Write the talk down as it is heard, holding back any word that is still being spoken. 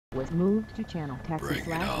Was moved to channel taxi Bring it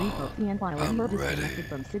slash repo on. and file I'm you're ready. disconnected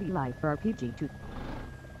from City Life for RPG 2.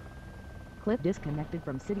 Clip disconnected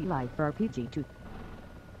from City Life for RPG 2.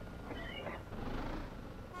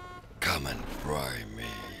 Come and fry me.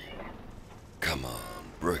 Come on,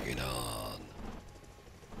 bring it on.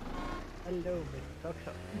 Hello, Miss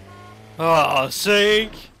Tucker. Ah,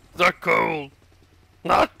 sink! Not cool!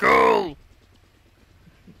 Not cool!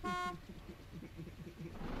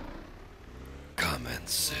 Come and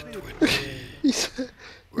sit with me. He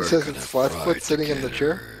says it's Flatfoot sitting in the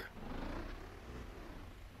chair.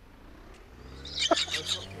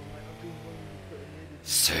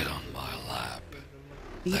 Sit on my lap.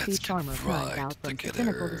 BC Let's get Charmer flies fried out from together.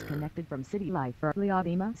 Pinnacle disconnected from City Life for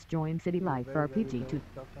Leodimas join City Life for RPG 2.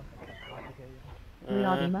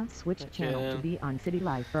 Leodima switch channel to be on City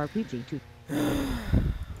Life for RPG 2.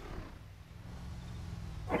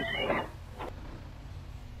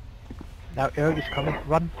 Now Eric is coming.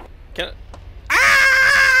 Run. Can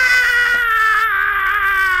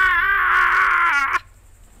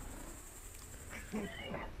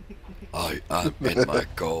I am in my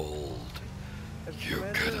gold. You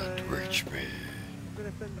cannot reach me.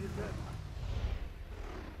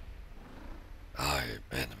 I'm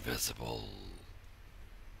invisible.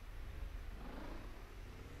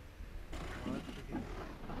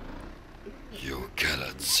 You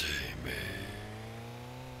cannot see me.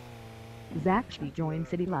 Zakshi join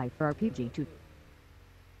City Life for RPG 2.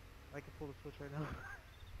 I can pull the switch right now.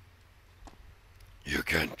 You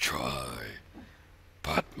can try,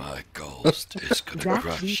 but my ghost is gonna Zakshi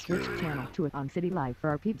crush switch you. channel to it on City Life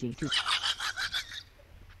for RPG 2.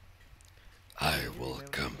 I will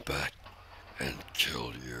come back and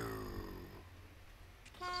kill you.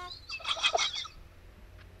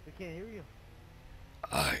 We can't hear you.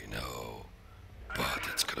 I know, but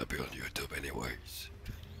it's gonna be on YouTube anyways.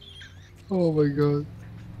 Oh my god.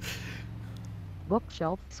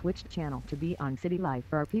 Bookshelf switch channel to be on City Life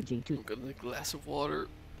for RPG 2. I'm getting a glass of water.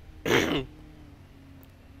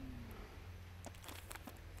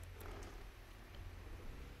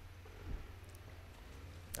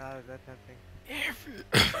 Ah, that's tempting.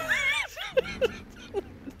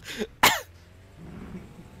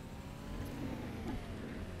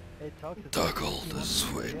 Hey, talk to Toggle the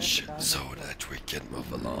switch so that we can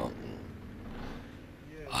move along.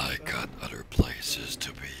 I got other places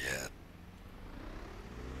to be at.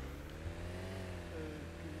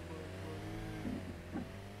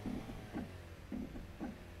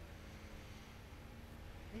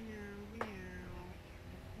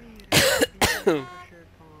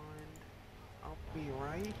 I'll be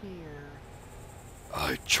right here.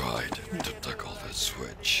 I tried to toggle the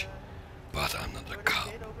switch, but I'm not a cop.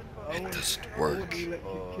 It doesn't work. Thank you,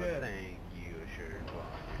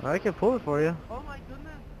 I can pull it for you. Oh my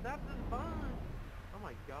goodness, that's just fun. Oh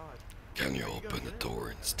my god. Can you open the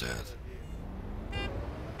door instead?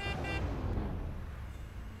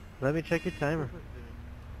 Let me check your timer.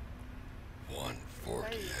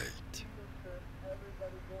 148.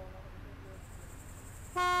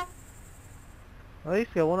 Oh, you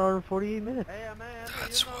got 1 hour and 48 minutes. Hey man,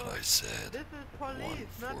 That's you know, what I said. this is police,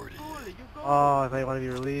 not 148. school. You go. Oh, I thought you want to be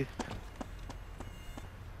released.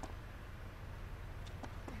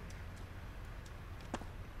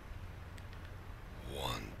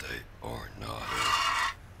 One day or another,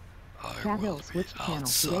 I Cat will Hill be switch channel to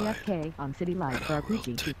outside, AFK on City Life and for I will RPG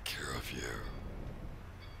 2. take care of you.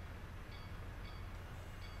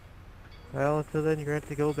 Well, until then, you're going to have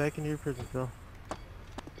to go back into your prison cell.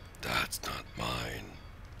 That's not mine.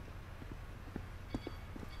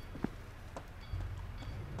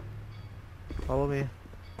 Follow me.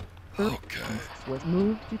 Okay. Was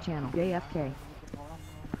moved to channel AFK.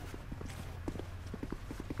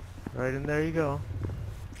 Right in there you go.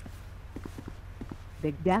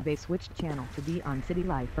 Big Dabe switch channel to be on City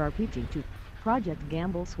Life for RPG 2. Project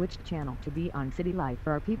Gamble switch channel to be on City Life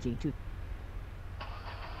for RPG 2.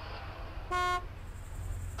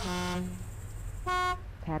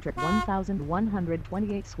 Patrick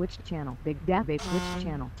 1128 switch channel. Big Dabe switch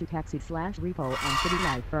channel to taxi slash repo on City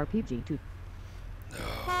Life for RPG 2. No.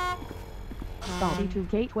 Salty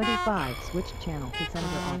 2K25 switch channel to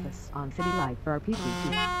Senator Office on City Life for RPG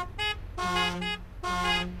 2.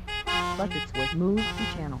 Buckets was moved to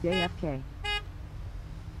channel AFK.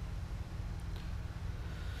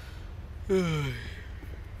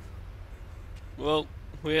 Well,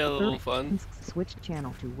 we had a little fun. Switch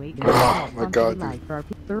channel to wait. Oh my on god, City Life for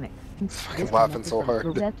RPG. Fucking laughing so hard.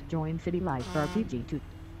 Rosette join City Life for RPG 2.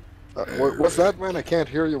 What's that, man? I can't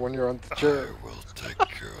hear you when you're on the I chair. will take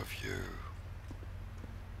care of you.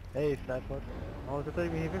 Hey, Flatfoot. Oh, is that your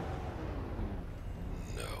behavior?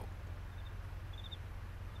 No.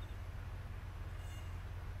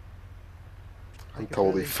 I'm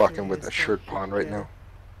totally fucking with the shirt pond right now.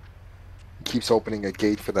 He keeps opening a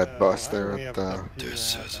gate for that bus there at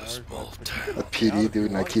This is a small town. PD,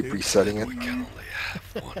 dude, and I keep resetting it. We can only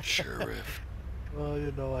have one sheriff. Well,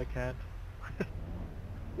 you know I can't.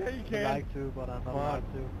 Yeah, you I'd can. like to, but I'm not Come on.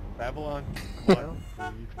 allowed to. Babylon. Well,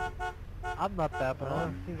 I'm not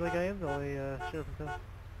Babylon. Seems like I am the only sheriff in town.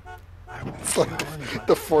 It's like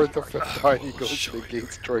the fourth or fifth time he goes to the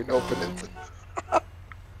gates trying to open it.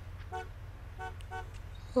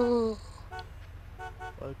 Well,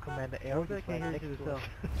 Commander Air, I can't hear you yourself.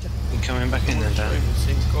 You coming back in then, Dan? Driving the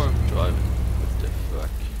same car I'm driving. What the fuck?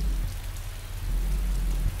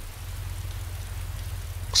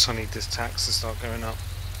 So I need this tax to start going up.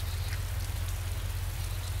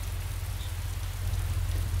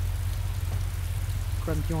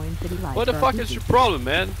 From Join City Life. What the fuck is your problem,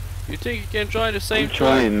 man? You think you can drive the same truck,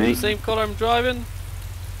 trying, the mate. same car I'm driving?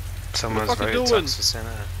 Someone's fuck you voted doing? tax for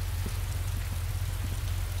senator.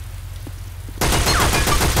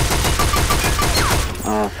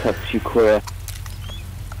 Ah, tax you queer.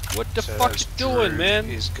 What the So fuck that's you doing, Drew, man?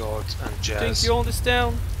 Is God and Think Jazz you own this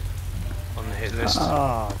down? on the hit list.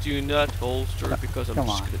 Ah, Do not holster because I'm Come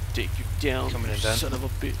just on. gonna take you down, Coming in, you Dan. son of a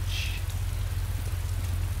bitch.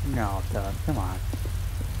 no, Doug, come on.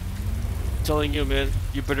 Telling you, man,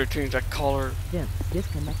 you better change that color. Vince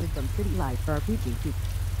disconnected from City Life RPG 2.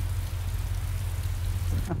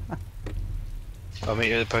 I'll meet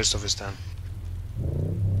you at the post office, Dan.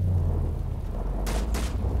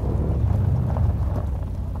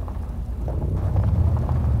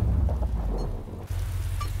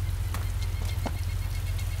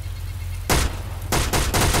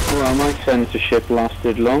 Well, my censorship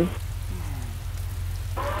lasted long.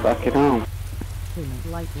 Back it on. Payment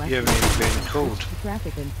light left. You haven't even been called. The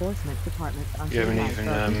Traffic Enforcement Department on You haven't City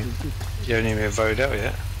Life even, RPG 2. You haven't even voted out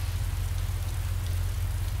yet.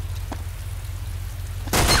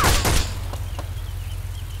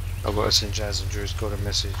 I've got to send Jazz and Drew's got a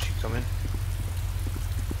message. You coming?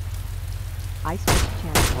 I switched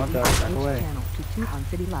channel. One I down, back switched away. channel to 2 on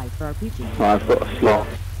City Life RPG 2. I've got a slot.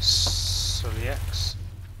 Solix.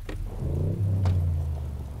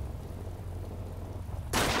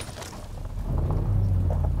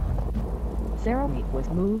 Sarah Wheat was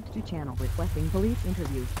moved to channel requesting police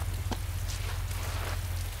interviews.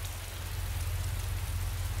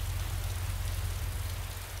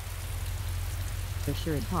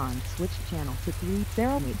 Assured Pond switched channel to 3.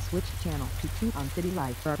 Sarah Wheat switched channel to 2 on City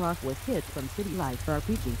Life RPG was hit from City Life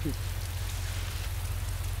RPG 2.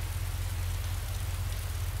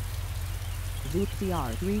 Zook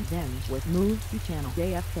CR3 Venge was moved to channel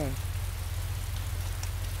JFK.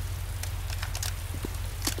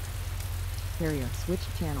 Carrier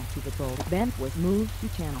switched channel to Patrol. Ben was moved to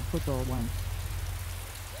channel Patrol 1.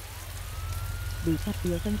 Lisa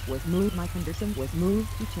Pearson was moved. Mike Henderson was moved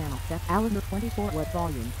to channel Seth Allen. 24 was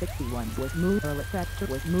volume 61 was moved. Earl Prester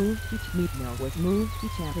was moved to Meat Mill was moved to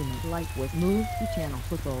channel. Light was moved to channel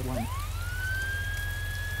Patrol 1.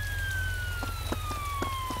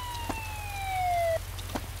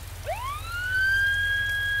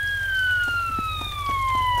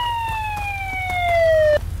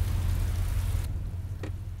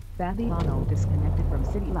 Fabiano disconnected from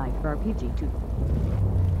City Life RPG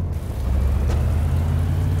 2.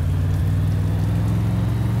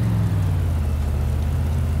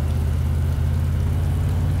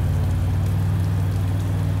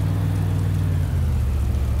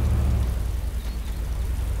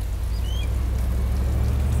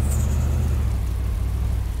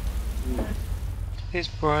 His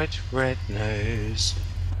bright red nose.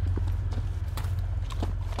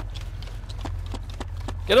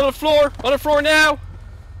 Get on the floor! On the floor now!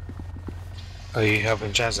 Are you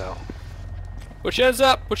helping Jazz out? Put your hands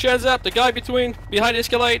up! Put your hands up! The guy behind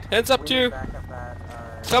Escalade! Hands up too!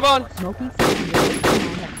 Come on! Smoky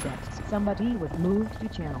headsets. Somebody was moved to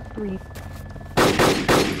channel 3.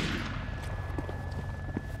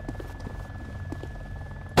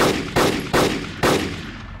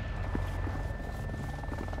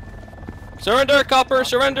 Surrender, copper!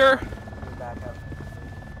 Surrender!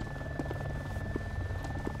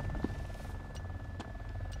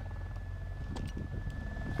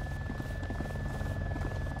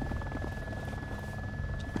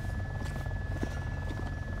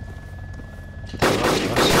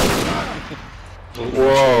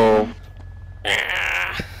 Whoa.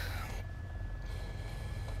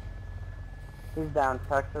 He's down.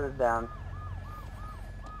 Texter is down.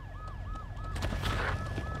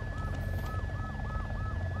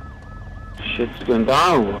 Shit's going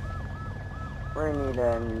down. We're gonna need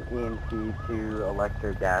an EMT to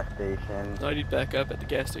Electro gas station. I need backup at the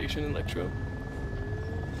gas station, Electro.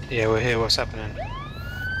 Yeah, we're here. What's happening?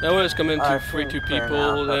 Now it's come into Alright, 3 2 clear people,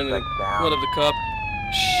 now, then suspect down. one of the cop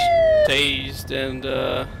tased and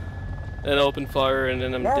then opened fire and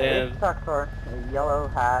then I'm Yeah, dead. it's Tuxor. A yellow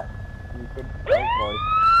hat. You could voice.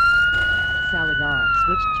 Salazar,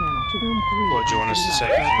 switch channel to room 3. What do you want us to say,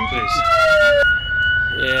 please?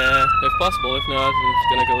 Yeah, if possible. If not, then it's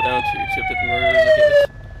gonna go down to attempted murders, I guess.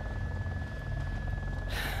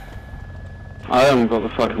 I haven't got the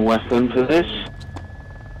fucking weapon for this.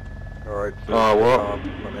 Alright, so Oh, what?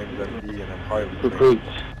 my name's MD and I'm highly Recruits.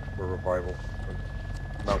 for revival.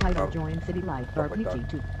 Title join City Life Stuff like that.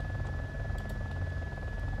 RPG2.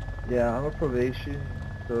 Yeah, I'm a probation,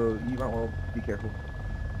 so you might want to be careful.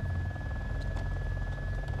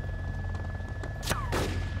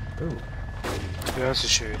 Ooh. Who else is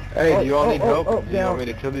shooting? Hey, do you all need help? oh, do you want me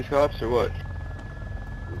to kill these cops or what?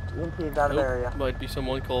 EMT's out of Nope, area. might be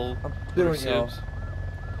someone called I'm doing y'all. Sibs.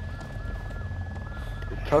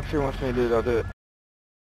 If Tuxer wants me to do it, I'll do it.